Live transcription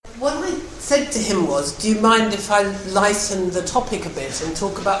what I said to him was, do you mind if I lighten the topic a bit and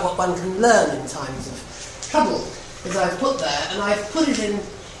talk about what one can learn in times of trouble, as I've put there, and I've put it in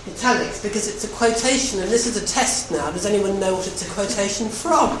italics because it's a quotation, and this is a test now. Does anyone know what it's a quotation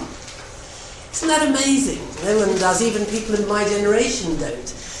from? Isn't that amazing? No one does, even people in my generation don't.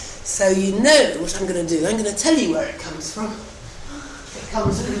 So you know what I'm going to do. I'm going to tell you where it comes from. It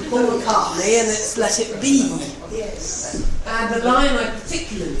comes from Paul McCartney, and it's Let It Be. Yes. And the line I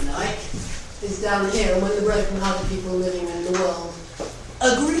particularly like is down here, and when the broken-hearted people living in the world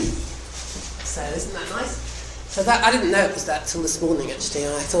agree. So isn't that nice? So that, I didn't know it was that till this morning, actually,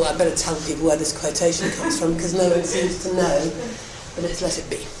 and I thought I'd better tell people where this quotation comes from, because no one seems to know, but it's Let It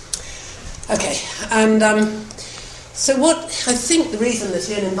Be. Okay, and so what, I think the reason that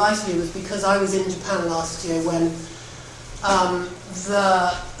Ian invited me was because I was in Japan last year when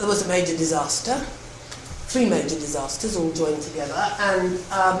there was a major disaster, 3 major disasters all joined together, and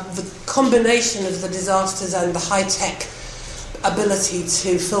the combination of the disasters and the high-tech ability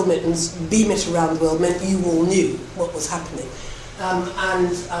to film it and beam it around the world meant you all knew what was happening.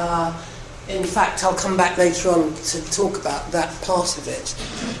 In fact, I'll come back later on to talk about that part of it,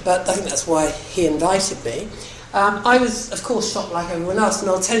 but I think that's why he invited me. I was, of course, shocked like everyone else, and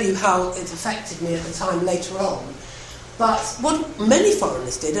I'll tell you how it affected me at the time later on. But what many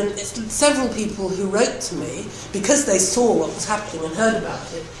foreigners did, and it's several people who wrote to me, because they saw what was happening and heard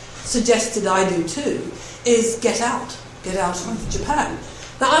about it, suggested I do too, is get out of Japan.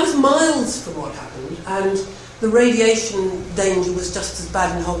 Now, I was miles from what happened, and the radiation danger was just as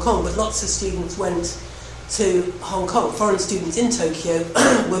bad in Hong Kong, but lots of students went to Hong Kong. Foreign students in Tokyo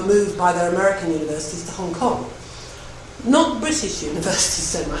were moved by their American universities to Hong Kong. Not British universities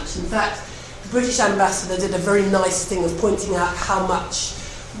so much. In fact, the British ambassador did a very nice thing of pointing out how much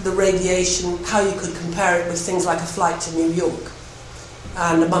the radiation, how you could compare it with things like a flight to New York.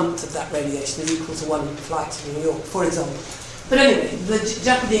 And a month of that radiation is equal to 1 flight to New York, for example. But anyway, the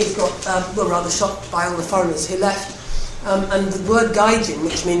Japanese were rather shocked by all the foreigners who left, and the word gaijin,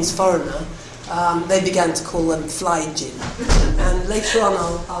 which means foreigner, they began to call them fly-jin. And later on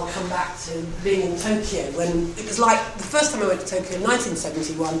I'll come back to being in Tokyo, when it was like, the first time I went to Tokyo in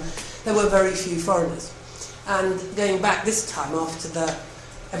 1971, there were very few foreigners. And going back this time, after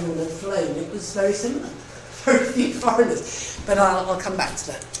everyone had flown, it was very similar. Very few foreigners. But I'll come back to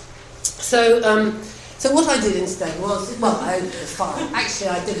that. So what I did instead was, I opened the file. Actually,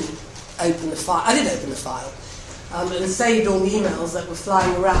 I didn't open the file. I did open the file and saved all the emails that were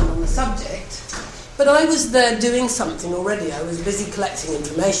flying around on the subject. But I was there doing something already. I was busy collecting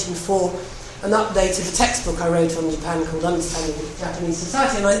information for an update of a textbook I wrote on Japan called Understanding Japanese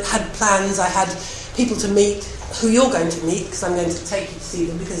Society. And I had plans. I had people to meet, who you're going to meet, because I'm going to take you to see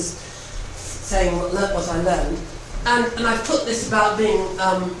them, because saying what I learned. And I've put this about being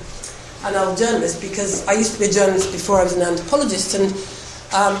an old journalist, because I used to be a journalist before I was an anthropologist, and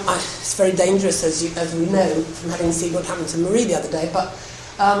it's very dangerous, as we know, from having seen what happened to Marie the other day, but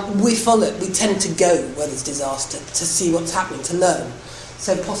we tend to go where there's disaster, to see what's happening, to learn.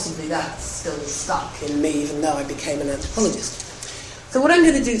 So possibly that's still stuck in me, even though I became an anthropologist. So what I'm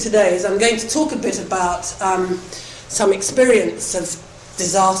going to do today is I'm going to talk a bit about some experience of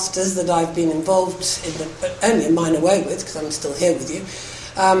disasters that I've been involved in, but only a minor way with, because I'm still here with you,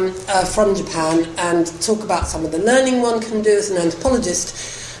 from Japan, and talk about some of the learning one can do as an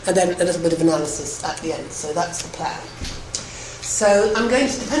anthropologist, and then a little bit of analysis at the end. So that's the plan. So I'm going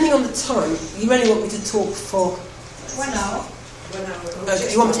to, depending on the time, you really want me to talk for 1 hour.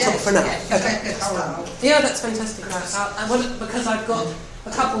 Okay, you want me to talk for an hour? Yes, okay. Yeah, that's fantastic. Because I've got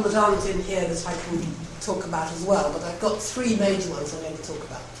a couple that aren't in here that I can talk about as well, but I've got 3 major ones I'm going to talk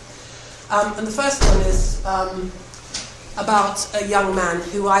about. And the first one is about a young man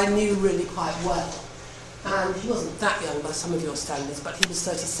who I knew really quite well. And he wasn't that young by some of your standards, but he was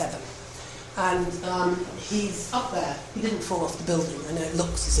 37. And he's up there. He didn't fall off the building. I know it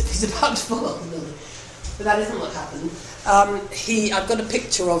looks as if he's about to fall off the building, but that isn't what happened. I've got a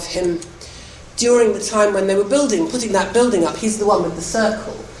picture of him during the time when they were putting that building up. He's the one with the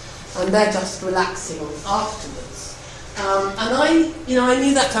circle, and they're just relaxing afterwards. And I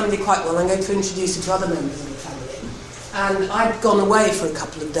knew that family quite well. I'm going to introduce you to other members of the family. And I'd gone away for a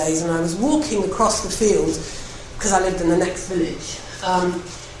couple of days, and I was walking across the field, because I lived in the next village,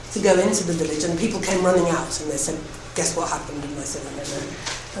 to go into the village, and people came running out, and they said, guess what happened? And I said, I don't know.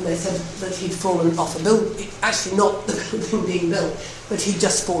 And they said that he'd fallen off a building, actually not the building being built, but he'd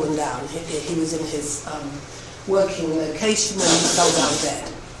just fallen down. He was in his working location and he fell down dead.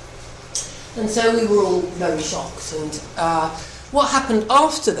 And so we were all very shocked. And what happened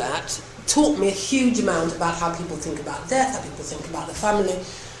after that taught me a huge amount about how people think about death, how people think about the family,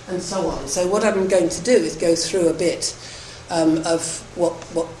 and so on. So what I'm going to do is go through a bit of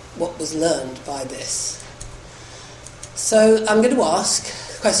what was learned by this. So I'm going to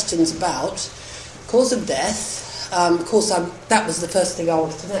ask questions about cause of death. Of course, that was the first thing I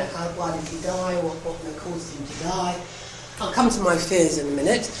wanted to know. Why did he die? What caused him to die? I'll come to my fears in a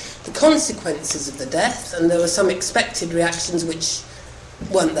minute. The consequences of the death, and there were some expected reactions which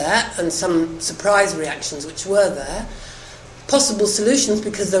weren't there, and some surprise reactions which were there. Possible solutions,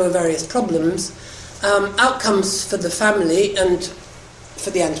 because there were various problems. Outcomes for the family and for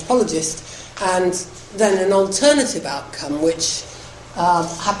the anthropologist, and then an alternative outcome which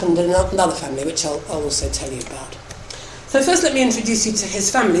happened in another family, which I'll also tell you about. So first let me introduce you to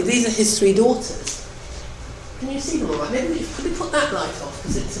his family. These are his 3 daughters. Can you see them all right? Maybe could we put that light off,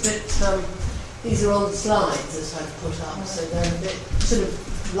 because it's a bit... these are old slides that I've put up, so they're a bit... should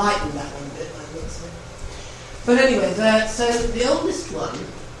have lightened that one a bit, by the looks of it. But anyway, so the oldest one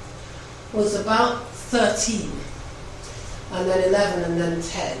was about 13, and then 11, and then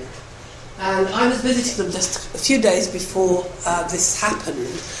 10. And I was visiting them just a few days before this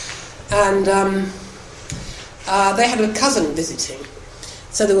happened, and they had a cousin visiting.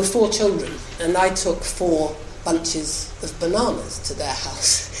 So there were 4 children, and I took 4 bunches of bananas to their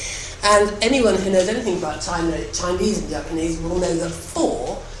house. And anyone who knows anything about Chinese and Japanese will know that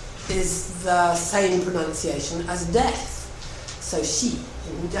 4 is the same pronunciation as death. So shi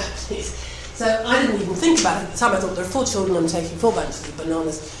in Japanese. So I didn't even think about it at the time. I thought there are 4 children, I'm taking 4 bunches of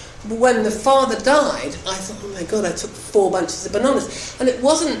bananas. But when the father died, I thought, oh my God, I took 4 bunches of bananas. And it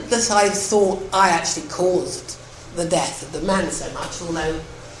wasn't that I thought I actually caused the death of the man so much, although,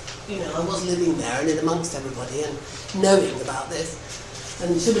 I was living there and in amongst everybody and knowing about this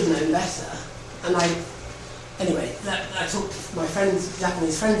and should have known better. And I talked to my friends,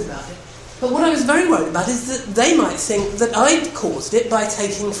 Japanese friends, about it. But what I was very worried about is that they might think that I'd caused it by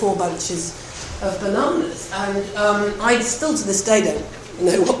taking 4 bunches of bananas. And I still to this day don't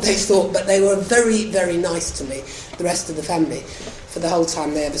know what they thought, but they were very, very nice to me, the rest of the family, for the whole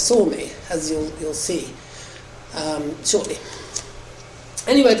time they ever saw me, as you'll see shortly.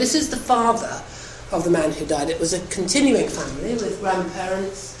 Anyway, this is the father of the man who died. It was a continuing family with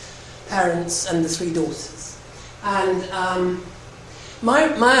grandparents, parents, and the 3 daughters. And my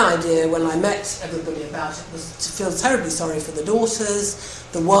idea when I met everybody about it was to feel terribly sorry for the daughters,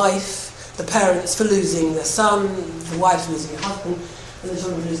 the wife, the parents for losing their son, the wife losing her husband, and the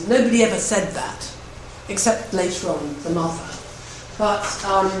children losing. Nobody ever said that, except later on the mother. But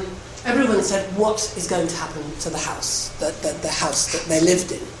everyone said, what is going to happen to the house, the house that they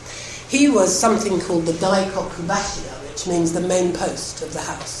lived in? He was something called the Daikoku Bashiya, which means the main post of the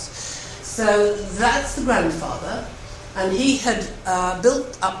house. So that's the grandfather, and he had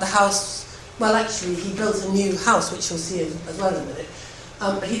built up the house. Well, actually, he built a new house, which you'll see as well in a minute.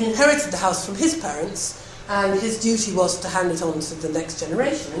 But he'd inherited the house from his parents, and his duty was to hand it on to the next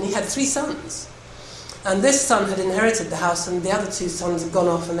generation. And he had 3 sons. And this son had inherited the house, and the other 2 sons had gone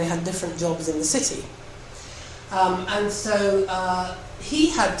off and they had different jobs in the city. And so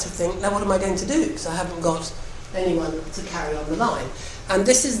he had to think, now what am I going to do? Because I haven't got anyone to carry on the line. And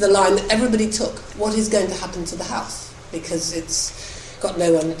this is the line that everybody took. What is going to happen to the house? Because it's got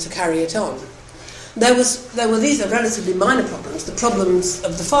no one to carry it on. These are relatively minor problems. The problems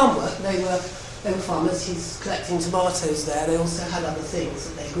of the farm work, they were farmers. He's collecting tomatoes there. They also had other things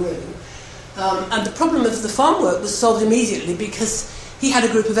that they grew. And the problem of the farm work was solved immediately because he had a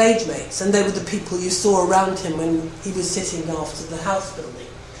group of age mates, and they were the people you saw around him when he was sitting after the house building.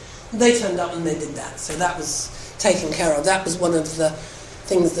 They turned up and they did that, so that was taken care of. That was one of the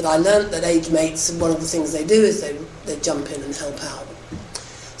things that I learnt, that age mates, and one of the things they do is they jump in and help out.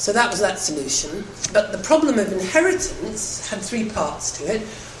 So that was that solution. But the problem of inheritance had 3 parts to it.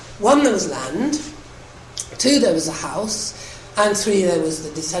 1, there was land. 2, there was a house. And 3, there was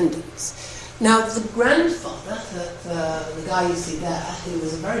the descendants. Now, the grandfather, the guy you see there, who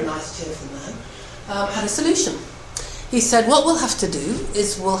was a very nice, cheerful man, had a solution. He said, what we'll have to do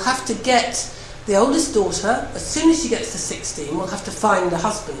is we'll have to get the oldest daughter, as soon as she gets to 16, we'll have to find a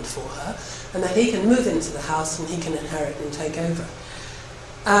husband for her, and then he can move into the house and he can inherit and take over.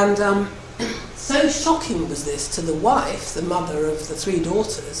 And so shocking was this to the wife, the mother of the 3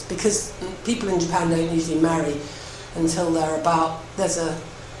 daughters, because people in Japan don't usually marry until they're about...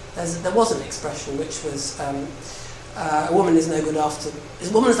 There was an expression which was a woman is no good after...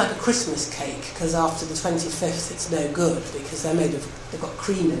 A woman is like a Christmas cake, because after the 25th it's no good, because they've got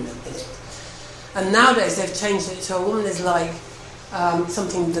cream in it. And nowadays they've changed it to a woman is like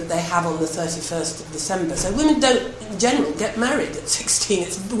something that they have on the 31st of December. So women don't, in general, get married at 16.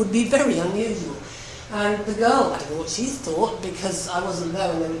 It would be very unusual. And the girl, I don't know what she thought, because I wasn't there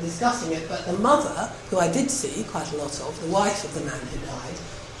when they were discussing it, but the mother, who I did see quite a lot of, the wife of the man who died,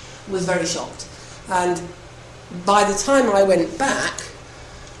 was very shocked. And by the time I went back,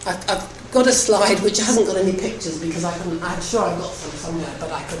 I've got a slide which hasn't got any pictures because I'm sure I've got some somewhere,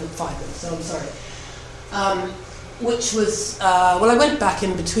 but I couldn't find them, so I'm sorry. Which was, I went back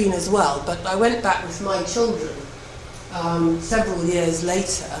in between as well, but I went back with my children several years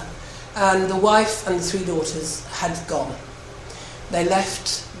later, and the wife and the 3 daughters had gone. They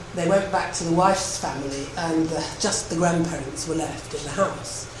left, they went back to the wife's family, and just the grandparents were left in the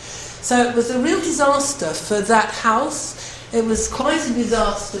house. So it was a real disaster for that house. It was quite a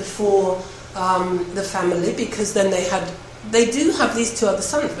disaster for the family, because then they do have these 2 other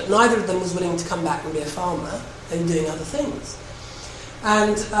sons, but neither of them was willing to come back and be a farmer. They were doing other things.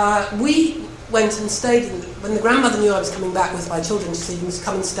 And we went and stayed, when the grandmother knew I was coming back with my children, she said, you must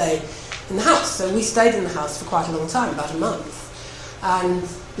come and stay in the house. So we stayed in the house for quite a long time, about a month. And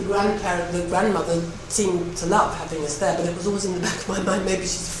the grandmother seemed to love having us there, but it was always in the back of my mind, maybe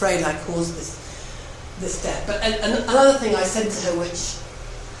she's afraid I caused this death. But another thing I said to her, which,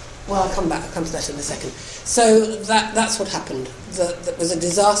 well, I'll come to that in a second. So that's what happened. That was a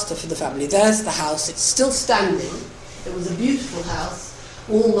disaster for the family. There's the house. It's still standing. It was a beautiful house,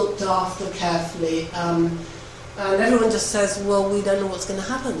 all looked after carefully. And everyone just says, well, we don't know what's going to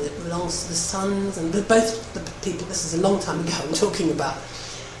happen. It belongs to the sons. And both the people, this is a long time ago I'm talking about.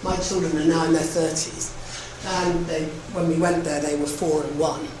 My children are now in their 30s. And when we went there, they were 4 and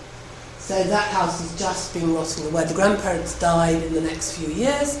 1. So that house has just been rotting away. The grandparents died in the next few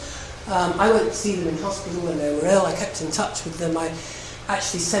years. I went to see them in hospital when they were ill. I kept in touch with them. I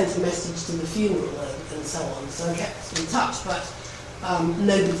actually sent a message to the funeral and so on. So I kept in touch, but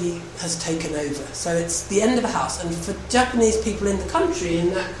nobody has taken over. So it's the end of a house. And for Japanese people in the country,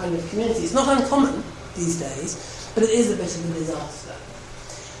 in that kind of community, it's not uncommon these days, but it is a bit of a disaster.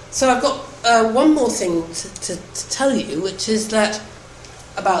 So I've got one more thing to tell you, which is that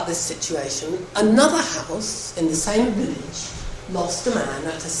about this situation, another house in the same village lost a man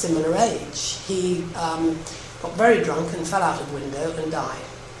at a similar age. He got very drunk and fell out of a window and died.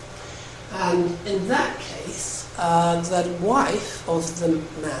 And in that case, the wife of the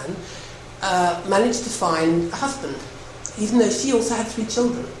man managed to find a husband, even though she also had 3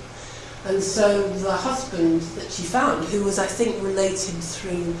 children. And so the husband that she found, who was, I think, related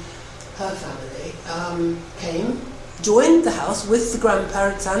through her family, came, joined the house with the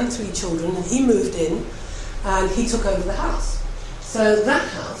grandparents and 3 children, and he moved in, and he took over the house. So that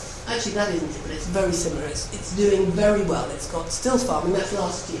house, actually that isn't it, but it's very similar. It's doing very well. It's got still farming. That's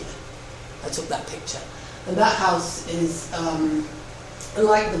last year. I took that picture. And that house is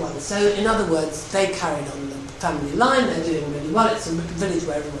like the one. So in other words, they carried on the family line. They're doing really well. It's a village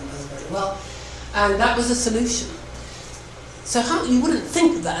where everyone does very well. And that was a solution. So you wouldn't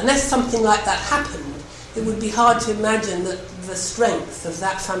think of that. Unless something like that happened, it would be hard to imagine that the strength of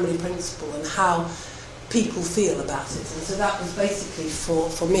that family principle and how people feel about it. And so that was basically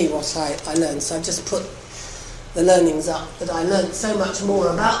for me what I learned. So I've just put the learnings up, that I learned so much more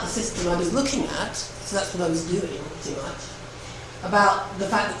about the system I was looking at, so that's what I was doing pretty much, about the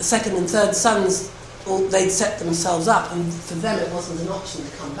fact that the 2nd and 3rd sons, they'd set themselves up, and for them it wasn't an option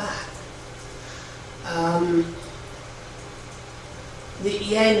to come back. The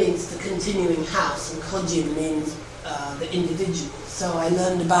ie means the continuing house, and kojin means the individual. So I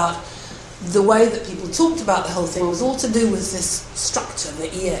learned about the way that people talked about the whole thing was all to do with this structure,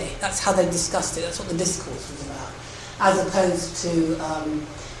 the ie. That's how they discussed it. That's what the discourse was about, as opposed to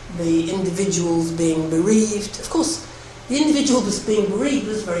the individuals being bereaved. Of course, the individual was being bereaved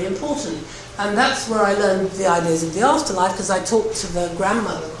was very important, and that's where I learned the ideas of the afterlife, because I talked to the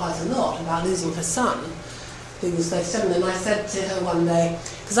grandmother quite a lot about losing her son, who was 37, and I said to her one day,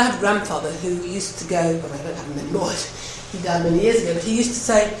 because I have a grandfather who used to go, well, I don't have him anymore, he died many years ago, but he used to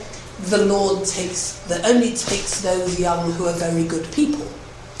say, the Lord only takes those young who are very good people.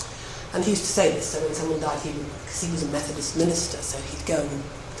 And he used to say this, so when someone died, because he was a Methodist minister, so he'd go and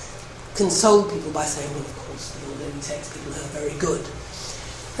console people by saying, well, of course, the Lord only takes people who are very good.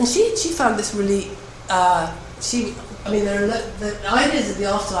 And she found this really, the ideas of the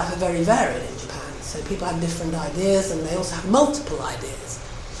afterlife are very varied in Japan, so people have different ideas, and they also have multiple ideas.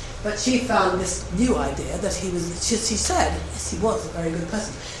 But she found this new idea that she said, yes, he was a very good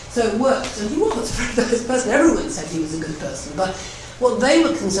person. So it worked, and he was a very nice person. Everyone said he was a good person, but what they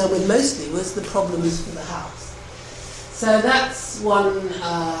were concerned with mostly was the problems for the house. So that's one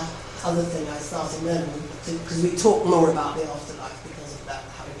other thing I started learning, because we talk more about the afterlife because of that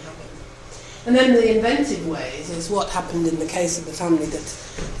having happened. And then the inventive ways is what happened in the case of the family that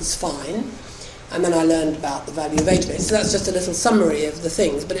was fine. And then I learned about the value of age-based. So that's just a little summary of the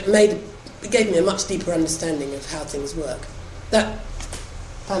things, but it gave me a much deeper understanding of how things work. That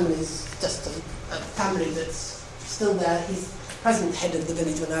family is just a family that's still there. He's present head of the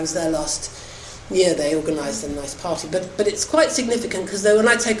village. When I was there last year, they organised a nice party. But it's quite significant because when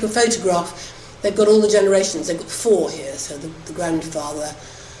I take a photograph, they've got all the generations. They've got 4 here, so the grandfather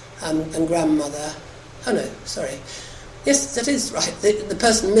and grandmother. Oh no, sorry. Yes, that is right. The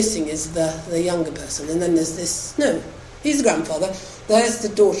person missing is the younger person. And then there's this... No, he's the grandfather. There's the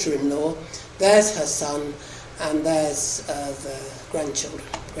daughter-in-law. There's her son. And there's the grandchildren,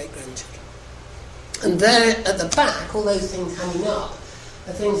 great-grandchildren. And there at the back, all those things hanging up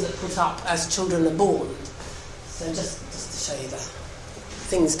are things that are put up as children are born. So just to show you the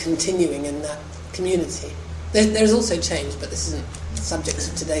things continuing in that community. There's also change, but this isn't the subject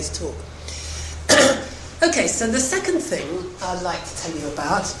of today's talk. Okay, so the second thing I'd like to tell you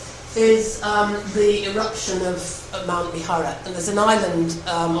about is the eruption of Mount Mihara. And there's an island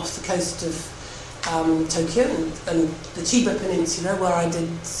off the coast of Tokyo and the Chiba Peninsula where I did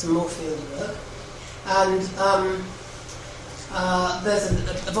some more field work. And there's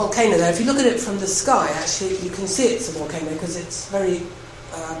a volcano there. If you look at it from the sky, actually, you can see it's a volcano because it's very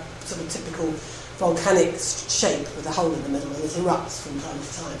sort of typical volcanic shape with a hole in the middle, and it erupts from time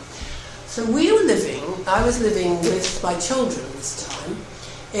to time. So I was living with my children this time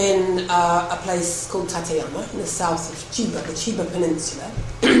in a place called Tateyama in the south of Chiba, the Chiba Peninsula.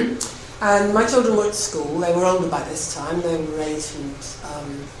 And my children were at school. They were older by this time. They were 8 and...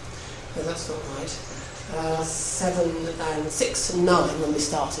 no, that's not right. 6 and 9 when we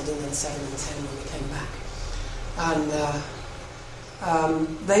started, and then 7 and 10 when we came back. And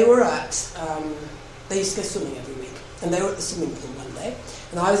they were they used to go swimming every week. And they were at the swimming pool one day.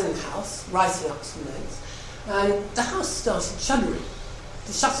 And I was in the house, writing up some notes. And the house started shuddering.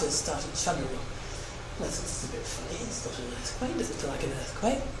 The shutters started shuddering. And I thought, this is a bit funny. It's not an earthquake. Does it feel like an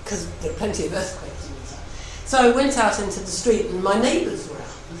earthquake? Because there are plenty of earthquakes in winter. So I went out into the street, and my neighbours were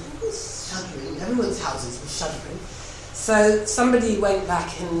out. And it was shuddering. Everyone's houses were shuddering. So somebody went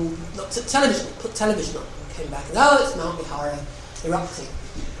back and looked at television, put television on, and came back and, it's Mount Mihara erupting.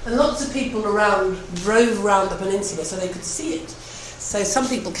 And lots of people drove around the peninsula so they could see it. So some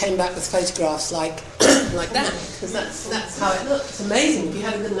people came back with photographs like that, because that's how it looked. It's amazing. If you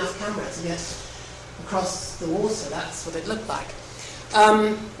had a good enough camera to get across the water, that's what it looked like.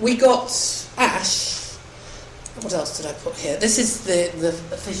 We got ash. What else did I put here? This is the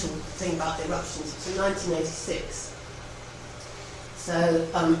official thing about the eruptions. It's in 1986. So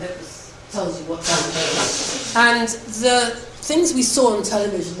it tells you what time it is. And the things we saw on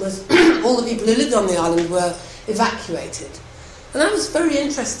television was all the people who lived on the island were evacuated. And that was very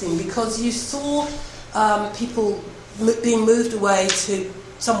interesting because you saw people being moved away to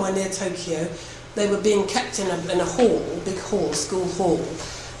somewhere near Tokyo. They were being kept in a hall, big hall, school hall.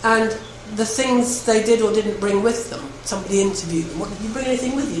 And the things they did or didn't bring with them, somebody interviewed them. What, did you bring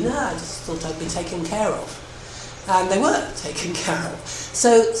anything with you? No, I just thought I'd be taken care of. And they were taken care of.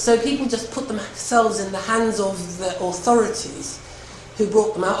 So people just put themselves in the hands of the authorities who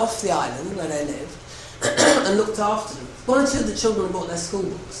brought them out off the island where they lived and looked after them. 1 or 2 of the children brought their school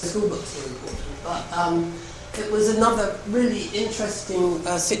books. The school books were important. But it was another really interesting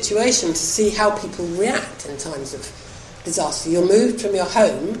situation to see how people react in times of disaster. You're moved from your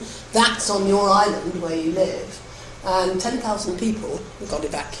home, that's on your island where you live, and 10,000 people got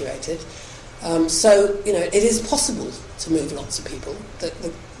evacuated. So, it is possible to move lots of people.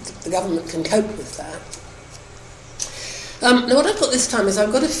 The government can cope with that. Now, what I've got this time is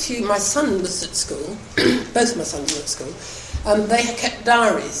I've got a few... My son was at school. Both my sons were at school. They had kept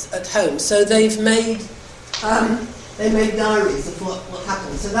diaries at home, so they've made... they made diaries of what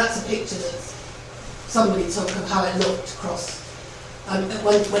happened. So that's a picture that somebody took of how it looked across... when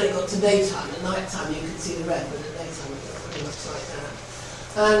it got to daytime. At night time you could see the red, but at daytime it looked pretty much like that.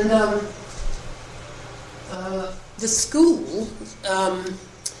 And the school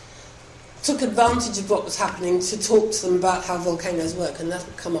took advantage of what was happening to talk to them about how volcanoes work, and that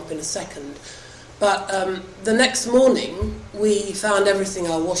will come up in a second. But the next morning we found everything,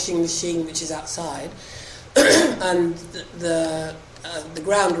 our washing machine, which is outside, and the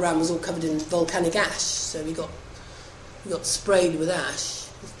ground around was all covered in volcanic ash, so we got sprayed with ash.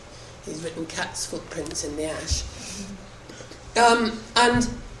 He's written cat's footprints in the ash. And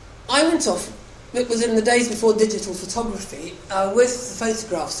I went off. It was in the days before digital photography, with the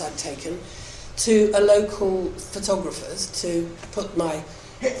photographs I'd taken, to a local photographer's to put my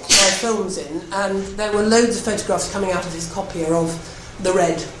films in, and there were loads of photographs coming out of his copier of the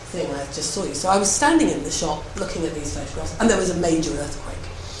red thing I just saw you. So I was standing in the shop looking at these photographs, and there was a major earthquake.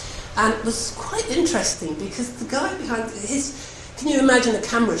 And it was quite interesting because the guy behind can you imagine a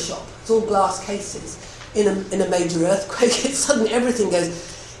camera shop? It's all glass cases in a major earthquake. Suddenly everything goes,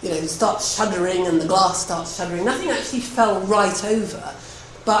 starts shuddering and the glass starts shuddering. Nothing actually fell right over,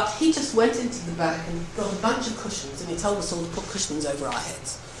 but he just went into the back and got a bunch of cushions and he told us all to put cushions over our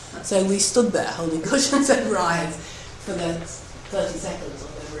heads. So we stood there holding cushions over our heads for the 30 seconds or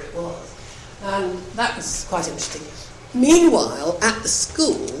whatever it was. And that was quite interesting. Meanwhile, at the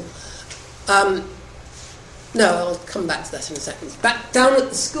school, I'll come back to that in a second. Back down at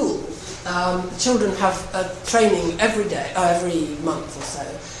the school, the children have a training every month or so,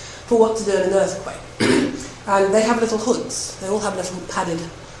 for what to do in an earthquake. And they have little hoods. They all have little padded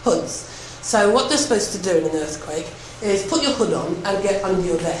hoods. So what they're supposed to do in an earthquake is put your hood on and get under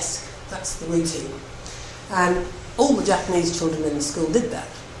your desk. That's the routine. And all the Japanese children in the school did that.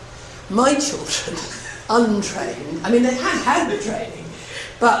 My children, untrained, they had the training,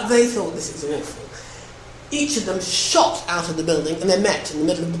 but they thought this is awful. Each of them shot out of the building and they met in the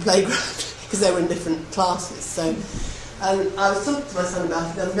middle of the playground because they were in different classes. So, and I was talking to my son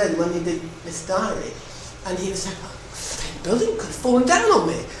about it the other day when he did this diary, and he was saying, the building could have fallen down on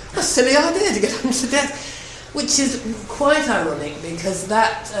me. What a silly idea to get under the desk. Which is quite ironic because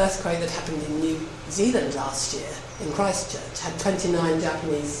that earthquake that happened in New Zealand last year in Christchurch had 29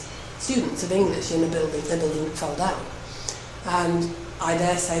 Japanese students of English in a building. Their building fell down, and I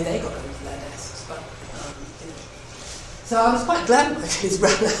dare say they got under their desks. But so I was quite glad my kids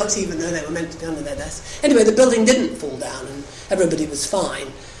ran out, even though they were meant to be under their desks. Anyway, the building didn't fall down, and everybody was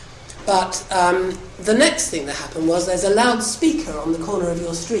fine. But the next thing that happened was there's a loudspeaker on the corner of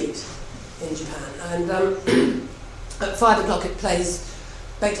your street in Japan, and at 5 o'clock it plays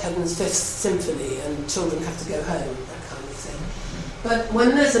Beethoven's Fifth Symphony and children have to go home, that kind of thing. But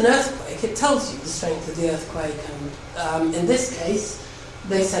when there's an earthquake, it tells you the strength of the earthquake, and in this case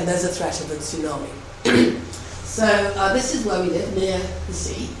they said there's a threat of a tsunami. So this is where we live, near the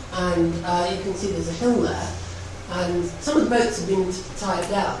sea, and you can see there's a hill there, and some of the boats have been tied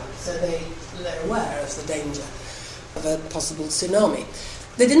down, so they're aware of the danger of a possible tsunami.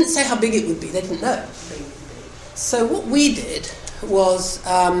 They didn't say how big it would be. They didn't know how big it would be. So what we did was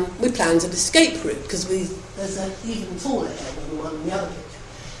we planned an escape route because there's an even taller hill than the one in the other picture.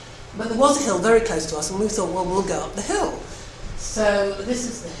 But there was a hill very close to us, and we thought, well, we'll go up the hill. So this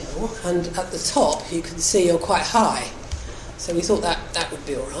is the hill, and at the top you can see you're quite high. So we thought that would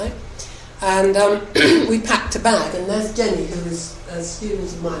be all right. And we packed a bag, and there's Jenny, who was a student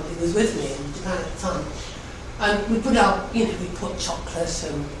of mine who was with me in Japan at the time. And we put we put chocolate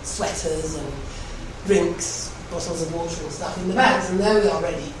and sweaters and drinks, bottles of water and stuff in the bags, and there we are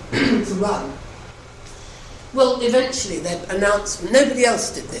ready to run. Well, eventually the announcement, nobody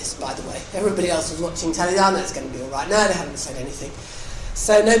else did this, by the way. Everybody else was watching telly, that's going to be all right. No, they haven't said anything.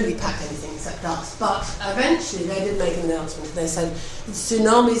 So nobody packed anything except us. But eventually they did make an announcement. They said, the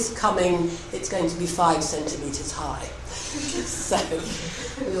tsunami's coming, it's going to be 5 centimetres high. So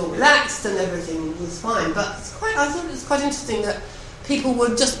we all relaxed and everything was fine. But I thought it was quite interesting that people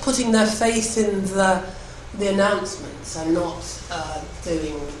were just putting their faith in the announcements and not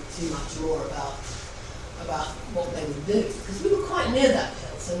doing too much more about what they would do. Because we were quite near that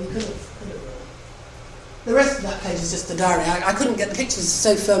hill, so we could have The rest of that page is just the diary. I couldn't get the pictures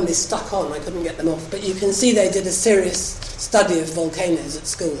so firmly stuck on, I couldn't get them off. But you can see they did a serious study of volcanoes at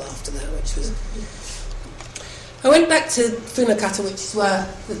school after that, which was... I went back to Funakata, which is where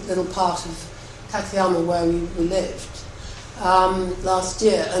the little part of Tateyama where we lived last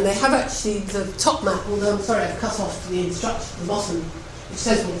year. And they have actually the top map, although I'm sorry I've cut off the instruction at the bottom, which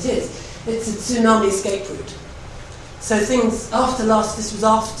says what it is. It's a tsunami escape route. So things this was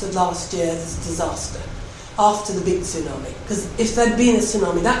after last year's disaster. After the big tsunami, because if there'd been a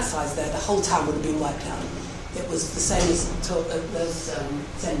tsunami that size there, the whole town would have been wiped out. It was the same as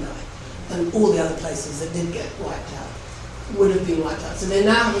Sendai, and all the other places that did get wiped out would have been wiped out. So they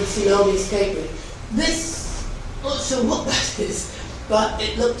now have a tsunami escape route. This, not sure what that is, but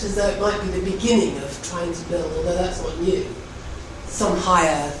it looked as though it might be the beginning of trying to build, although that's not new, some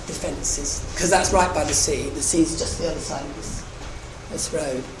higher defences, because that's right by the sea. The sea's just the other side of this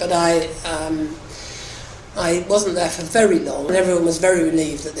road. But I wasn't there for very long, and everyone was very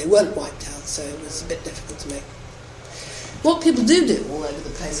relieved that they weren't wiped out, so it was a bit difficult to make. What people do all over the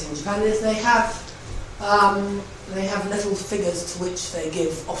place in Japan is they have little figures to which they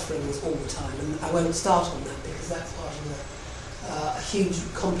give offerings all the time, and I won't start on that because that's part of a huge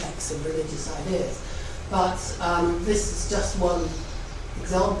complex of religious ideas. But this is just one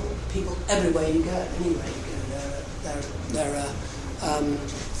example. People everywhere you go, anywhere you go, there are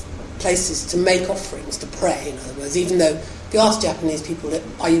places to make offerings, to pray, in other words, even though if you ask Japanese people,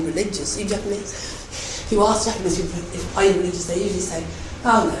 are you religious? Are you Japanese? If you ask Japanese people, are you religious, they usually say,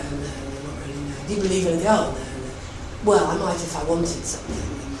 oh, no, not really, no. Do you believe in anything? Oh, no. Well, I might if I wanted something,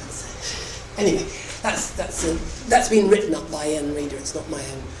 they might say. Anyway, that's been written up by Ian Reader, it's not my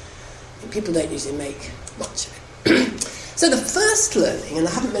own. People don't usually make much of it. So the first learning, and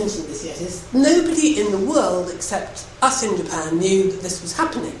I haven't mentioned this yet, is nobody in the world except us in Japan knew that this was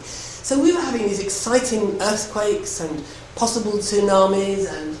happening. So we were having these exciting earthquakes and possible tsunamis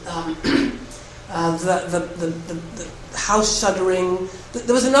and the house shuddering.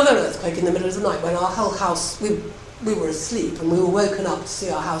 There was another earthquake in the middle of the night when our whole house, we were asleep and we were woken up to see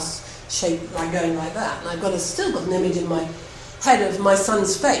our house shake like going like that. And I've still got an image in my head of my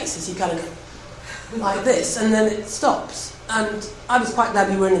son's face as he kind of goes like this, and then it stops. And I was quite glad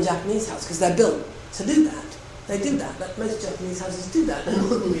we were in a Japanese house because they're built to do that. They do that. Most Japanese houses do that in an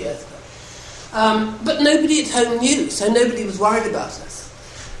ordinary earthquake. But nobody at home knew, so nobody was worried about us.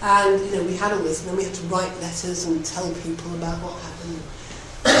 And we had all this, and then we had to write letters and tell people about what happened.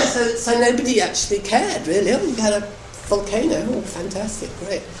 So nobody actually cared, really. Oh, we had a volcano. Oh, fantastic,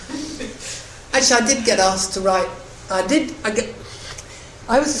 great. Actually, I did get asked to write.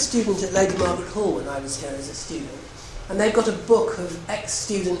 I was a student at Lady Margaret Hall when I was here as a student, and they've got a book of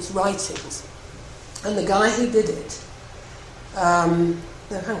ex-students' writings. And the guy who did it, no,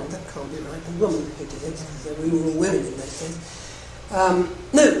 hang on, that can't be right. The woman who did it, because there were all women in those days.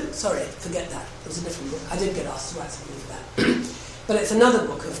 No, sorry, forget that. It was a different book. I did get asked to write something for that. But it's another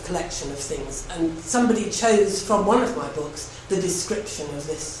book of collection of things, and somebody chose from one of my books the description of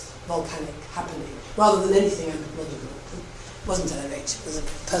this volcanic happening, rather than anything I could model. It wasn't LMH, it was a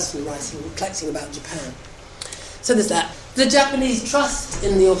person collecting about Japan. So there's that. The Japanese trust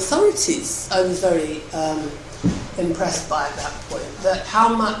in the authorities, I was very impressed by at that point, that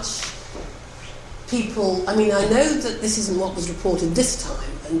how much people, I know that this isn't what was reported this time,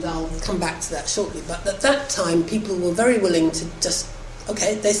 and I'll come back to that shortly, but at that time people were very willing to just,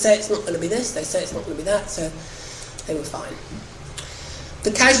 okay, they say it's not going to be this, they say it's not going to be that, so they were fine.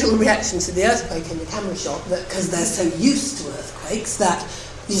 The casual reaction to the earthquake in the camera shot, that because they're so used to earthquakes that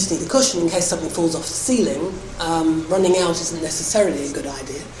you just need a cushion in case something falls off the ceiling, running out isn't necessarily a good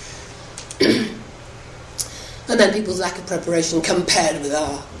idea. And then people's lack of preparation compared with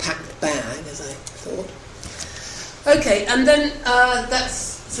our packed bag, as I thought. Okay, and then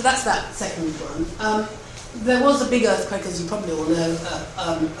that's that second one. There was a big earthquake, as you probably all know,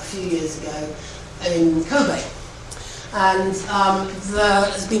 a few years ago in Kobe. And there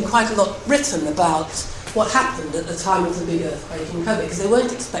has been quite a lot written about what happened at the time of the big earthquake in Kobe, because they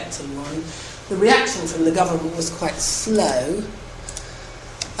weren't expecting one. The reaction from the government was quite slow,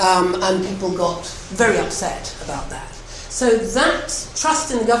 and people got very upset about that. So that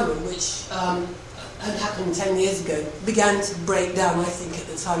trust in the government, which had happened 10 years ago, began to break down, I think, at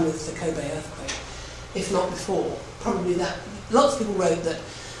the time of the Kobe earthquake, if not before. Probably that. Lots of people wrote that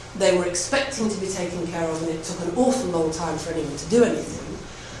they were expecting to be taken care of, and it took an awful long time for anyone to do anything.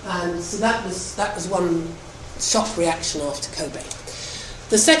 And so that was one shock reaction after Kobe.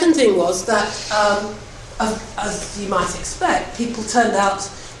 The second thing was that, as you might expect, people turned out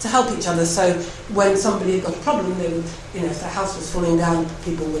to help each other. So when somebody had got a problem, they would, if their house was falling down,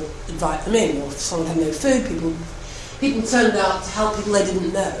 people would invite them in, or if someone had no food, people turned out to help people they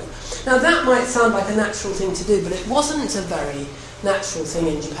didn't know. Now that might sound like a natural thing to do, but it wasn't a very natural thing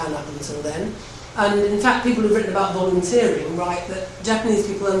in Japan up until then. And in fact, people who've written about volunteering write that Japanese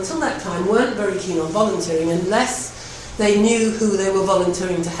people until that time weren't very keen on volunteering unless they knew who they were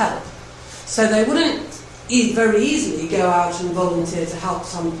volunteering to help. So they wouldn't very easily go out and volunteer to help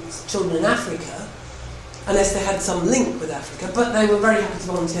some children in Africa unless they had some link with Africa, but they were very happy to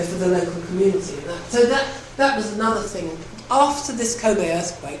volunteer for the local community. So that was another thing. After this Kobe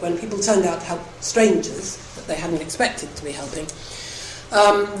earthquake, when people turned out to help strangers that they hadn't expected to be helping,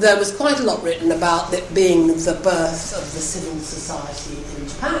 there was quite a lot written about it being the birth of the civil society in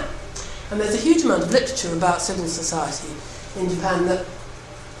Japan. And there's a huge amount of literature about civil society in Japan that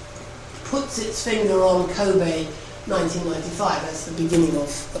puts its finger on Kobe 1995 as the beginning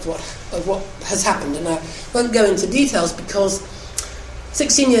of what has happened. And I won't go into details because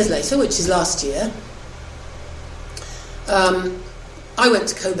 16 years later, which is last year, I went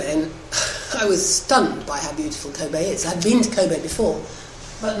to Kobe and I was stunned by how beautiful Kobe is. I'd been to Kobe before,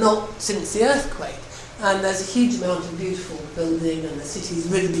 but not since the earthquake. And there's a huge amount of beautiful building, and the city's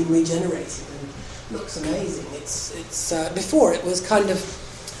really been regenerated and looks amazing. It's before it was kind of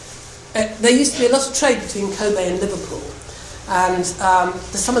there used to be a lot of trade between Kobe and Liverpool, and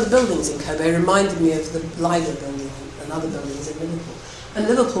some of the buildings in Kobe reminded me of the Lido building and other buildings in Liverpool. And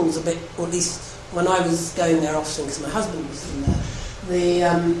Liverpool's a bit, or at least when I was going there often, because my husband was from there,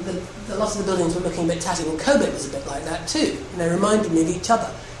 the lots of the buildings were looking a bit tatty. Well, Kobe was a bit like that too. And they reminded me of each other.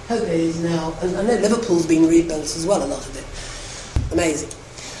 Kobe is now, and I know Liverpool's been rebuilt as well, a lot of it. Amazing.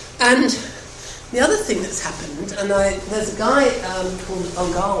 And the other thing that's happened, and there's a guy called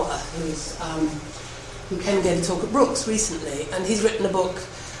Ongawa who came here to talk at Brooks recently, and he's written a book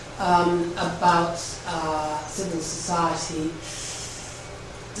about civil society.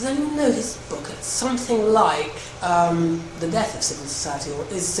 Does anyone know his book? It's something like The Death of Civil Society, or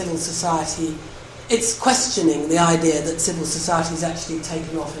Is Civil Society... It's questioning the idea that civil society has actually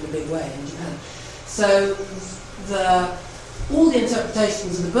taken off in a big way in Japan. So all the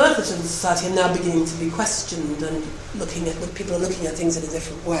interpretations of the birth of civil society are now beginning to be questioned, and people are looking at things in a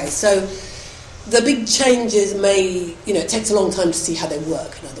different way. So the big changes it takes a long time to see how they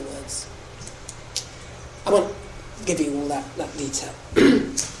work, in other words. I won't give you all that detail.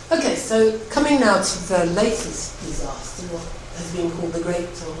 Okay, so coming now to the latest disaster, what has been called the Great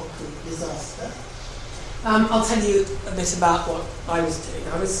Tohoku disaster. I'll tell you a bit about what I was doing.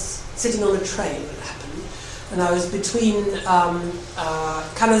 I was sitting on a train when it happened, and I was between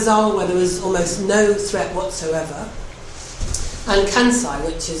Kanazawa, where there was almost no threat whatsoever, and Kansai,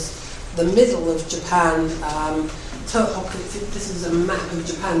 which is the middle of Japan. Tohoku, this is a map of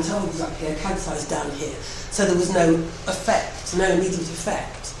Japan. Tohoku's up here, Kansai's down here. So there was no immediate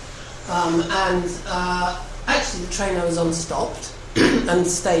effect. Actually the train I was on stopped and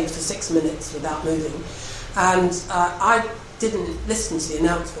stayed for 6 minutes without moving. And I didn't listen to the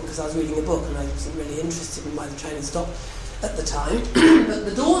announcement because I was reading a book and I wasn't really interested in why the train had stopped at the time. But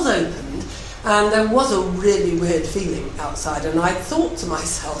the doors opened and there was a really weird feeling outside, and I thought to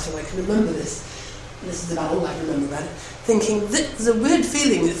myself, and I can remember this is about all I can remember about it, thinking, there's a weird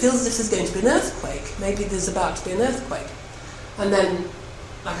feeling, it feels as if there's going to be an earthquake. Maybe there's about to be an earthquake. And then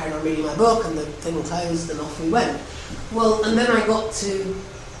I carried on reading my book and the thing closed and off we went. Well, and then I got to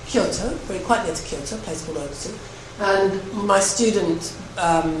Kyoto, quite near to Kyoto, a place called Otsu, and my student,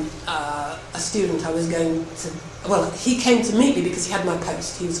 a student I was going to, well, he came to meet me because he had my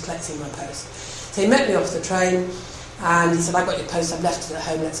post, he was collecting my post. So he met me off the train, and he said, I got your post, I've left it at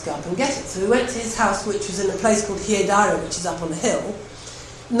home, let's go up and get it. So we went to his house, which was in a place called Hiedaira, which is up on a hill.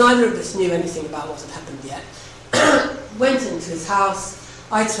 Neither of us knew anything about what had happened yet. Went into his house,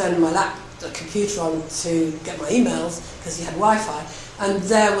 I turned my computer on to get my emails, because he had Wi-Fi, and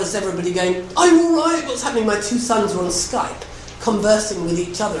there was everybody going, I'm all right, what's happening? My two sons were on Skype, conversing with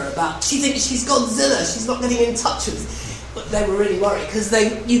each other about, she thinks she's Godzilla, she's not getting in touch with... But they were really worried, because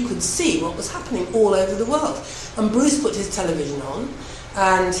you could see what was happening all over the world. And Bruce put his television on,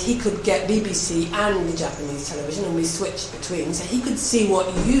 and he could get BBC and the Japanese television, and we switched between, so he could see what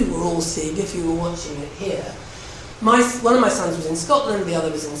you were all seeing if you were watching it here. One of my sons was in Scotland, the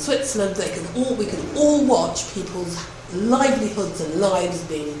other was in Switzerland. We could all watch people's livelihoods and lives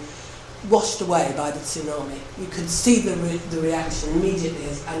being washed away by the tsunami. You could see the reaction immediately,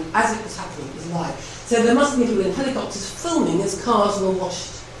 and as it was happening, it was live. So there must be people in helicopters filming as cars were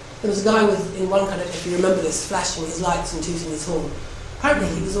washed. There was a guy in one kind of, if you remember this, flashing his lights and tooting his horn. Apparently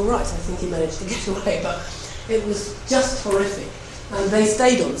he was all right. I think he managed to get away, but it was just horrific. And they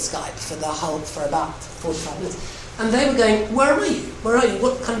stayed on Skype for about 45 minutes. And they were going, where are you? Where are you?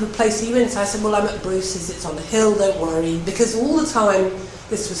 What kind of a place are you in? So I said, well, I'm at Bruce's, it's on a hill, don't worry. Because all the time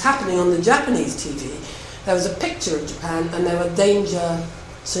this was happening on the Japanese TV, there was a picture of Japan and there were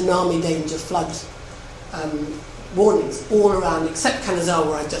tsunami danger, flood warnings all around, except Kanazawa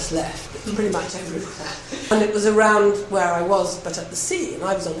where I just left. It was pretty much everywhere. And it was around where I was, but at the sea, and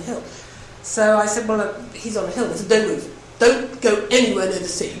I was on a hill. So I said, well, he's on a hill. They said, don't move. Don't go anywhere near the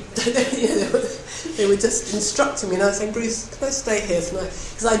sea. They were just instructing me, and I was saying, Bruce, can I stay here tonight?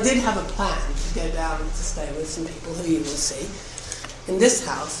 Because I did have a plan to go down to stay with some people who you will see in this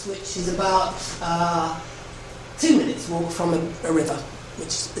house, which is about 2 minutes walk from a river, which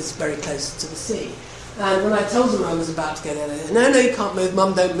is very close to the sea. And when I told them I was about to go there, they said, no, you can't move,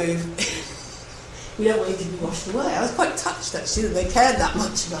 Mum, don't move. We don't want you to be washed away. I was quite touched, actually, that they cared that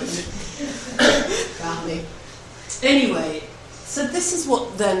much about me. Anyway, so this is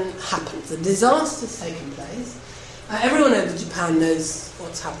what then happened. The disaster's taken place. Everyone over Japan knows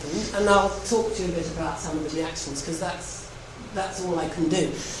what's happened, and I'll talk to you a bit about some of the reactions, because that's all I can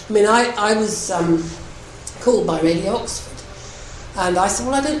do. I mean, I was called by Radio Oxford, and I said,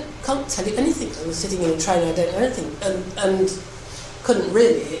 well, I can't tell you anything. I was sitting in a train, I don't know anything, and couldn't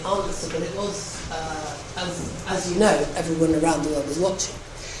really answer, but it was, as you know, everyone around the world was watching.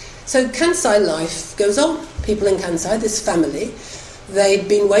 So Kansai life goes on. People in Kansai, this family, they'd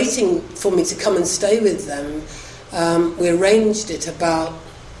been waiting for me to come and stay with them we arranged it about...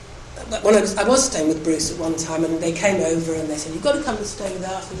 When I was staying with Bruce at one time, and they came over and they said, "You've got to come and stay with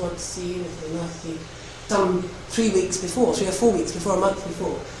us, we want to see you, we want to see you." Some 3 weeks before, 3 or 4 weeks before, a month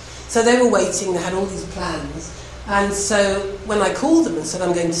before. So they were waiting, they had all these plans. And so when I called them and said,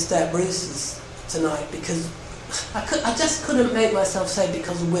 "I'm going to stay at Bruce's tonight," because I just couldn't make myself say,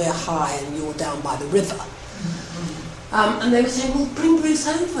 "Because we're high and you're down by the river." And they were saying, "Well, bring Bruce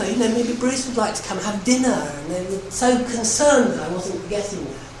over, maybe Bruce would like to come have dinner." And they were so concerned that I wasn't getting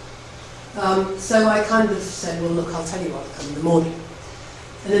there. So I kind of said, "Well, look, I'll tell you what, I'll come in the morning."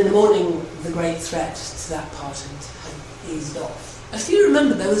 And in the morning, the great threat to that part had eased off. If you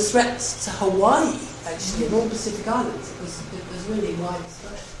remember, there were threats to Hawaii, actually, and all Pacific Islands. It was really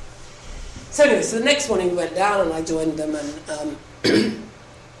widespread. So anyway, so the next morning we went down and I joined them, and we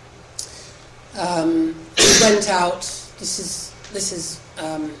went out. This is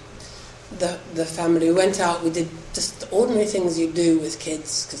the family. We went out. We did just the ordinary things you do with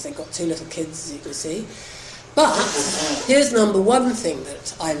kids, because they've got 2 little kids, as you can see. But here's number one thing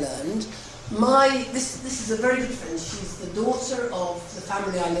that I learned. This is a very good friend. She's the daughter of the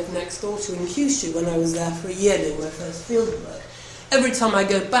family I lived next door to in Kyushu when I was there for a year doing my first field work. Every time I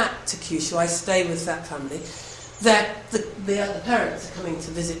go back to Kyushu, I stay with that family. The other parents are coming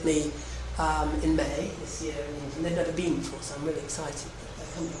to visit me in May this year in England. They've never been before, so I'm really excited that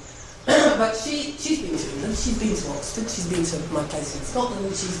they're coming. But she's been to England, she's been to Oxford, she's been to my place in Scotland,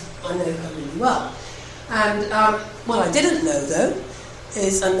 and I know her really well. And what I didn't know, though,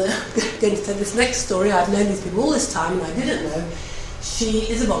 is, and I'm going to tell this next story, I've known these people all this time, and I didn't know, she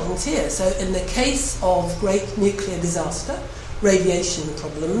is a volunteer. So in the case of great nuclear disaster, radiation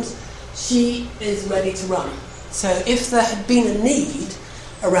problems, she is ready to run. So if there had been a need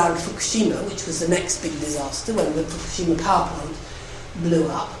around Fukushima, which was the next big disaster, when the Fukushima power plant blew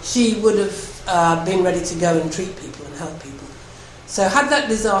up, she would have been ready to go and treat people and help people. So had that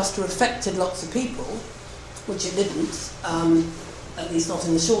disaster affected lots of people, which it didn't, at least not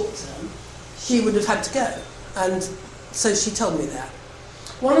in the short term, she would have had to go. And so she told me that.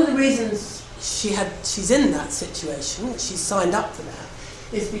 One of the reasons she's in that situation, she's signed up for that,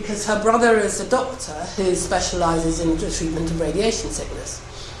 is because her brother is a doctor who specialises in the treatment of radiation sickness.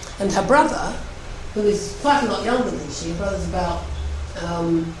 And her brother, who is quite a lot younger than she, her brother's about,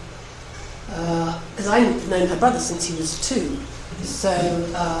 because I've known her brother since he was 2, so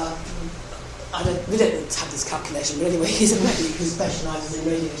we don't have this calculation, but anyway, he's a medic who specialises in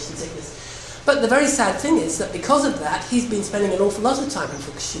radiation sickness. But the very sad thing is that because of that, he's been spending an awful lot of time in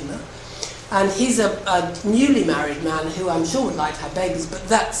Fukushima, and he's a newly married man who I'm sure would like to have babies, but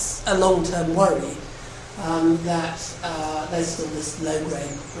that's a long-term worry, that there's still this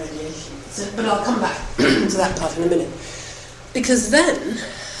low-grade radiation. So, but I'll come back to that part in a minute. Because then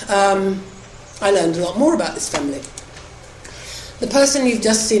I learned a lot more about this family. The person you've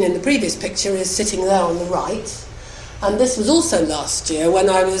just seen in the previous picture is sitting there on the right, and this was also last year when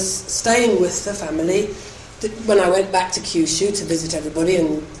I was staying with the family, when I went back to Kyushu to visit everybody,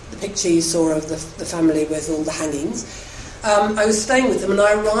 and the picture you saw of the family with all the hangings. I was staying with them, and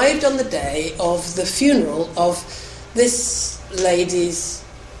I arrived on the day of the funeral of this lady's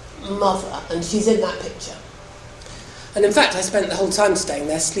mother, and she's in that picture. And in fact, I spent the whole time staying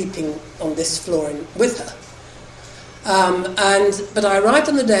there, sleeping on this floor with her. But I arrived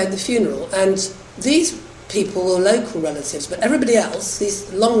on the day of the funeral, and these people were local relatives, but everybody else,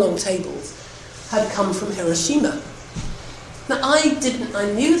 these long, long tables, had come from Hiroshima. Now, I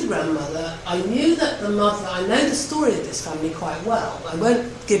knew the grandmother, I knew that the mother, I know the story of this family quite well. I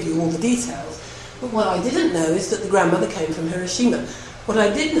won't give you all the details, but what I didn't know is that the grandmother came from Hiroshima. What I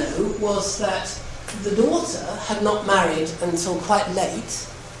did know was that the daughter had not married until quite late,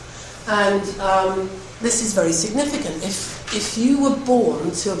 and this is very significant. If you were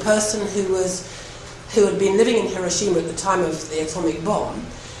born to a person who had been living in Hiroshima at the time of the atomic bomb,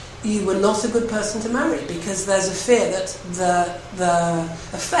 you were not a good person to marry, because there's a fear that the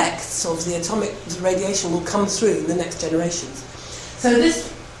effects of the atomic radiation will come through in the next generations. So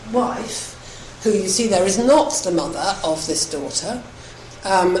this wife, who you see there, is not the mother of this daughter,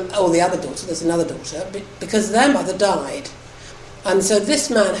 or the other daughter, there's another daughter, because their mother died. And so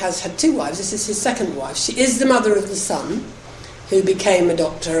this man has had 2 wives, this is his second wife. She is the mother of the son, who became a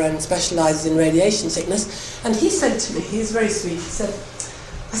doctor and specialises in radiation sickness. And he said to me, he's very sweet, he said,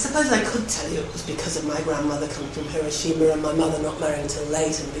 I suppose I could tell you it was because of my grandmother coming from Hiroshima and my mother not marrying until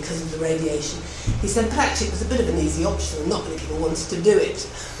late and because of the radiation. He said, but actually it was a bit of an easy option and not many people wanted to do it.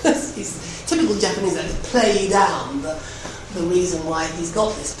 He's typical Japanese, that to play down the reason why he's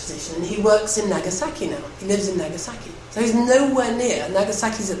got this position. And he works in Nagasaki now. He lives in Nagasaki. So he's nowhere near.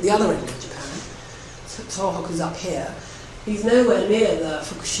 Nagasaki's at the other end of Japan. Tohoku's up here. He's nowhere near the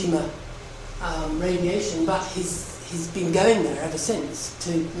Fukushima radiation, but he's been going there ever since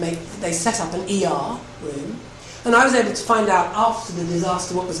they set up an ER room, and I was able to find out after the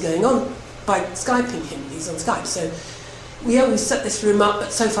disaster what was going on by Skyping him. He's on Skype, so we always set this room up,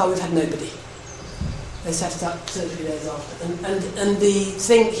 but so far we've had nobody. They set it up 2 or 3 days after, and the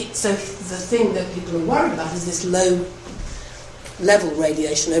thing that people are worried about is this low level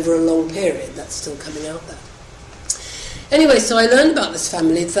radiation over a long period that's still coming out there. Anyway, so I learned about this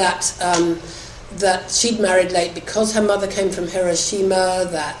family that she'd married late because her mother came from Hiroshima,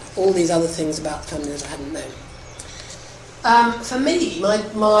 that all these other things about the family that I hadn't known. For me,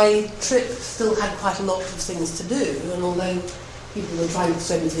 my trip still had quite a lot of things to do, and although people were trying to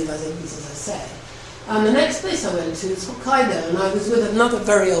persuade me to leave, as I said, the next place I went to was Hokkaido, and I was with another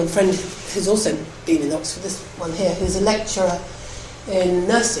very old friend who's also been in Oxford, this one here, who's a lecturer in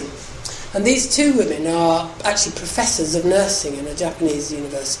nursing. And these two women are actually professors of nursing in a Japanese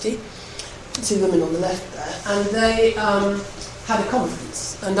university, 2 women on the left there, and they had a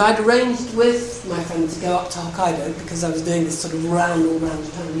conference. And I'd arranged with my friend to go up to Hokkaido because I was doing this sort of all-round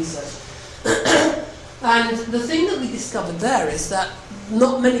Japan research. And the thing that we discovered there is that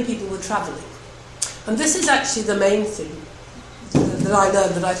not many people were travelling. And this is actually the main thing that I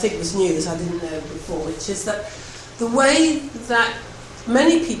learned that I think was new that I didn't know before, which is that the way that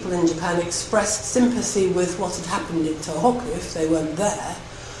many people in Japan expressed sympathy with what had happened in Tohoku, if they weren't there,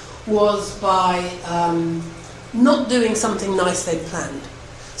 was by not doing something nice they'd planned.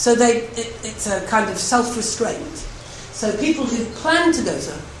 So it's a kind of self-restraint. So people who planned to go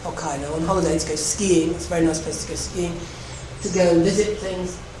to Hokkaido on holiday to go skiing, it's a very nice place to go skiing, to go and visit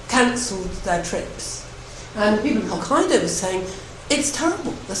things, cancelled their trips. And people in Hokkaido were saying, it's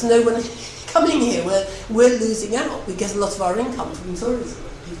terrible, there's no one coming here, we're losing out. We get a lot of our income from tourism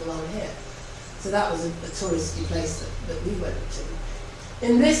and people aren't here. So that was a touristy place that we went to.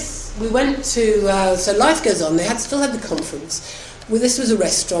 In this, we went to, so life goes on, they still had the conference. Well, this was a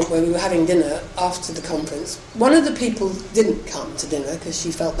restaurant where we were having dinner after the conference. One of the people didn't come to dinner because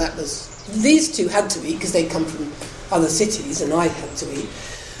she felt these two had to eat because they'd come from other cities and I had to eat.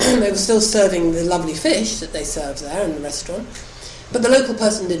 They were still serving the lovely fish that they serve there in the restaurant. But the local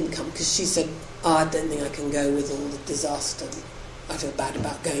person didn't come because she said, I don't think I can go with all the disaster. I feel bad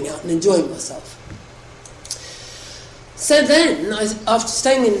about going out and enjoying myself. So then, after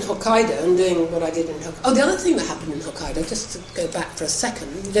staying in Hokkaido and doing what I did in Hokkaido... the other thing that happened in Hokkaido, just to go back for a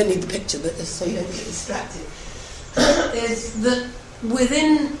second, you don't need the picture, but just so you don't get distracted, is that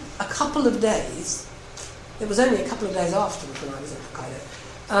within a couple of days, it was only a couple of days afterwards when I was in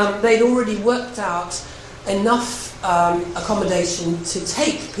Hokkaido, they'd already worked out enough accommodation to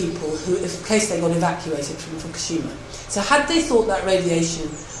take people who, in case they got evacuated from Fukushima. So had they thought that radiation,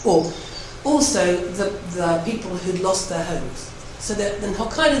 or also the people who'd lost their homes. So that in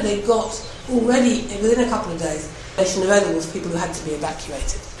Hokkaido they got already, within a couple of days, radiation available for people who had to be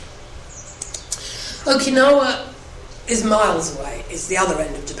evacuated. Okinawa is miles away, it's the other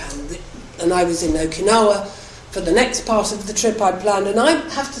end of Japan, and I was in Okinawa for the next part of the trip I'd planned, and I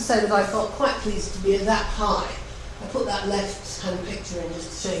have to say that I felt quite pleased to be that high. I put that left-hand picture in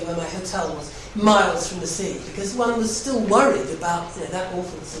just to show you where my hotel was, miles from the sea, because one was still worried about that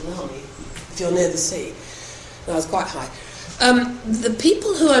awful tsunami if you're near the sea. And I was quite high. The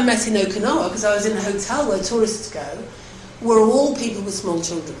people who I met in Okinawa, because I was in a hotel where tourists go, were all people with small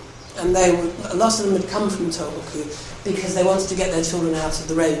children. And a lot of them had come from Tohoku because they wanted to get their children out of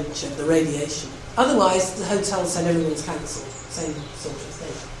the range of the radiation. Otherwise, the hotel said everyone's cancelled, same sort of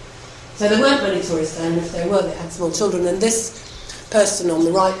thing. So there weren't many tourists there, and if there were, they had small children. And this person on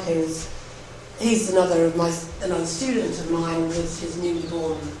the right here he's another student of mine with his newly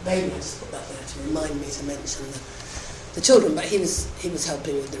born baby. I just put that there to remind me to mention the children, but he was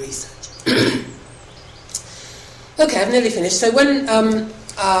helping with the research. Okay, I've nearly finished. So when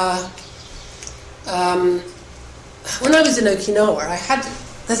I was in Okinawa,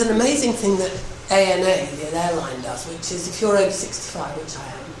 there's an amazing thing that ANA, the airline, does, which is if you're over 65, which I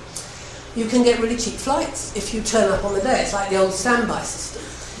am, you can get really cheap flights if you turn up on the day. It's like the old standby system.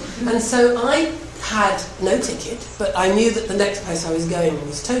 And so I had no ticket, but I knew that the next place I was going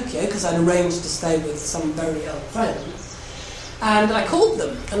was Tokyo, because I'd arranged to stay with some very old friends. And I called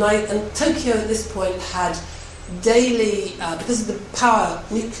them, and Tokyo at this point had daily, because of the the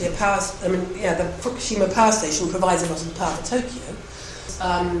Fukushima power station provides a lot of power for Tokyo.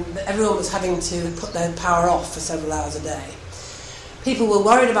 Everyone was having to put their power off for several hours a day. People were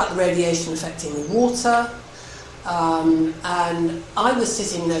worried about the radiation affecting the water, and I was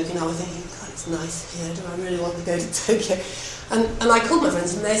sitting in Okinawa thinking, God, it's nice here, do I really want to go to Tokyo? And I called my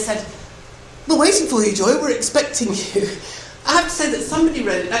friends and they said, we're waiting for you, Joy, we're expecting you. I have to say that somebody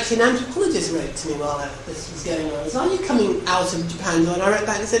wrote, actually an anthropologist wrote to me while this was going on, are you coming out of Japan? And I wrote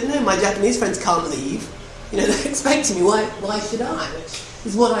back and said, no, my Japanese friends can't leave. They're expecting me, why should I? Which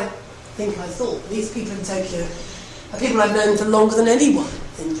is what I think I thought. These people in Tokyo are people I've known for longer than anyone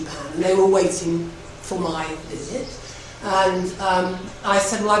in Japan, and they were waiting for my visit. And I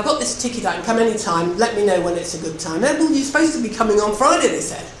said, well, I've got this ticket, I can come any time, let me know when it's a good time. Well, you're supposed to be coming on Friday, they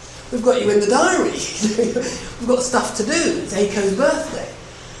said. We've got you in the diary. We've got stuff to do. It's Eiko's birthday.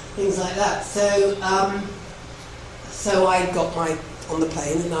 Things like that. So I got on the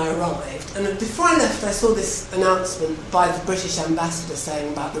plane and I arrived. And before I left, I saw this announcement by the British ambassador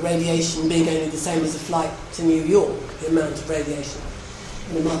saying about the radiation being only the same as a flight to New York, the amount of radiation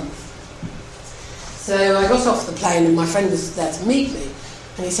in a month. So I got off the plane and my friend was there to meet me.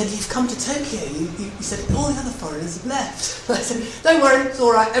 And he said, you've come to Tokyo. He said, all the other foreigners have left. And I said, don't worry, it's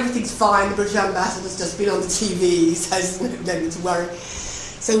all right, everything's fine. The British ambassador's just been on the TV. He says, no need to worry.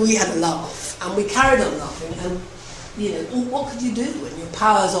 So we had a laugh, and we carried on laughing. And, what could you do when your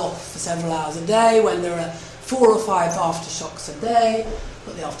power's off for several hours a day, when there are 4 or 5 aftershocks a day?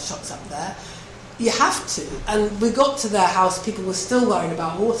 Put the aftershocks up there. You have to. And we got to their house, people were still worried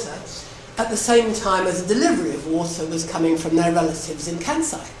about water, at the same time as a delivery of water was coming from their relatives in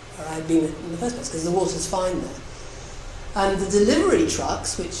Kansai, where I'd been in the first place, because the water's fine there. And the delivery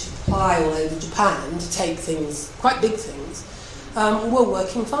trucks, which ply all over Japan to take things, quite big things, were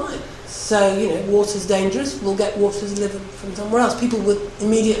working fine. So, water's dangerous, we'll get water delivered from somewhere else. People were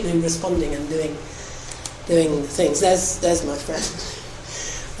immediately responding and doing things. There's my friend,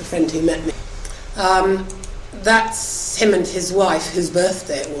 a friend who met me. That's him and his wife, whose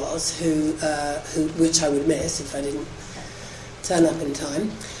birthday it was, which I would miss if I didn't turn up in time.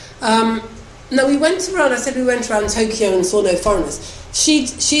 No, we went around. I said we went around Tokyo and saw no foreigners.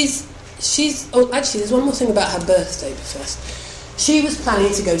 She's. Oh, actually, there's one more thing about her birthday first. She was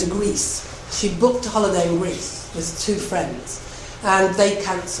planning to go to Greece. She booked a holiday in Greece with 2 friends, and they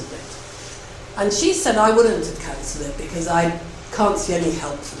cancelled it. And she said I wouldn't have cancelled it because I can't see any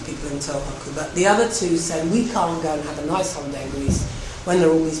help for the people in Tohoku, but the other 2 said we can't go and have a nice holiday in Greece when there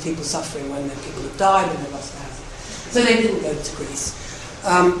are all these people suffering, when there are people who've died and they've lost their housing. So they didn't go to Greece.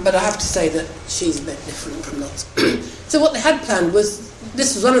 But I have to say that she's a bit different from lots. So what they had planned was,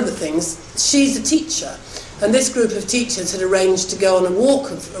 this was one of the things, she's a teacher, and this group of teachers had arranged to go on a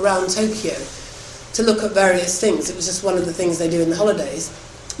walk around Tokyo to look at various things. It was just one of the things they do in the holidays,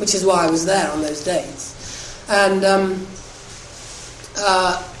 which is why I was there on those days. And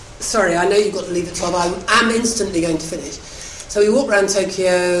sorry, I know you've got to leave at 12. I am instantly going to finish. So we walked around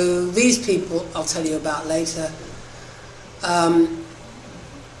Tokyo. These people, I'll tell you about later.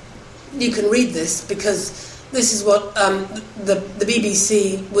 You can read this because this is what the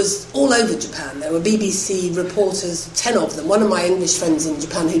BBC was all over Japan. There were BBC reporters, 10 of them. One of my English friends in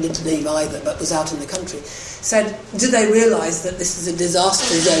Japan, who didn't leave either but was out in the country, said, do they realise that this is a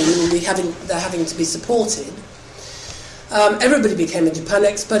disaster zone and they're having to be supported? Everybody became a Japan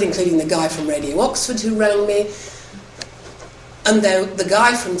expert, including the guy from Radio Oxford who rang me. And the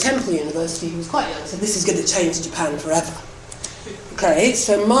guy from Temple University, who was quite young, said, this is going to change Japan forever. Okay,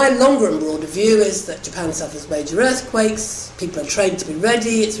 so my longer and broader view is that Japan suffers major earthquakes, people are trained to be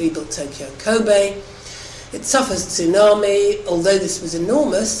ready, it's rebuilt Tokyo and Kobe. It suffers tsunami, although this was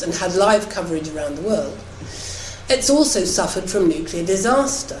enormous and had live coverage around the world. It's also suffered from nuclear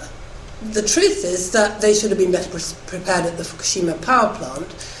disaster. The truth is that they should have been better prepared at the Fukushima power plant,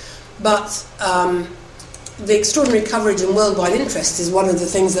 but the extraordinary coverage and worldwide interest is one of the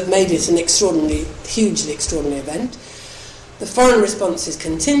things that made it an hugely extraordinary event. The foreign responses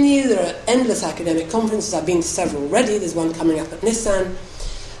continue. There are endless academic conferences. I've been to several already. There's one coming up at Nissan.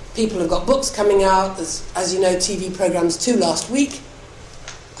 People have got books coming out. There's, as you know, TV programmes 2 last week.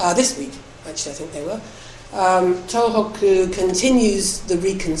 This week, actually, I think they were. Tohoku continues the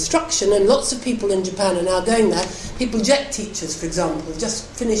reconstruction, and lots of people in Japan are now going there. People, jet teachers, for example,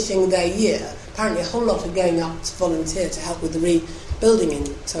 just finishing their year. Apparently a whole lot are going up to volunteer to help with the rebuilding in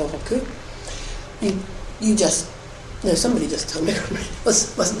Tohoku. Somebody just told me,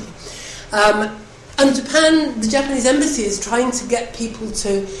 wasn't it? And Japan, the Japanese embassy is trying to get people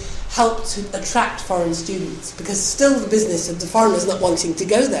to help to attract foreign students, because still the business of the foreigners not wanting to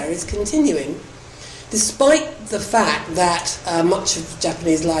go there is continuing, despite the fact that much of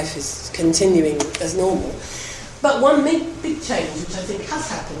Japanese life is continuing as normal. But one big change, which I think has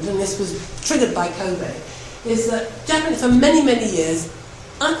happened, and this was triggered by Kobe, is that Japan, for many, many years,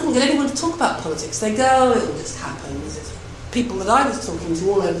 I couldn't get anyone to talk about politics. They go, it'll just happen. People that I was talking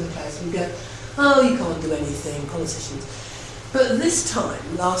to all over the place would go, oh, you can't do anything, politicians. But this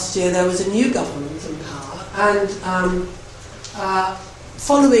time, last year, there was a new government in power, and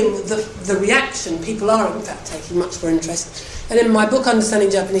following the reaction, people are in fact taking much more interest. And in my book, Understanding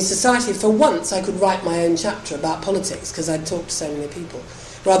Japanese Society, for once I could write my own chapter about politics because I'd talked to so many people,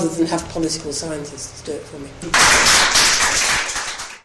 rather than have political scientists do it for me.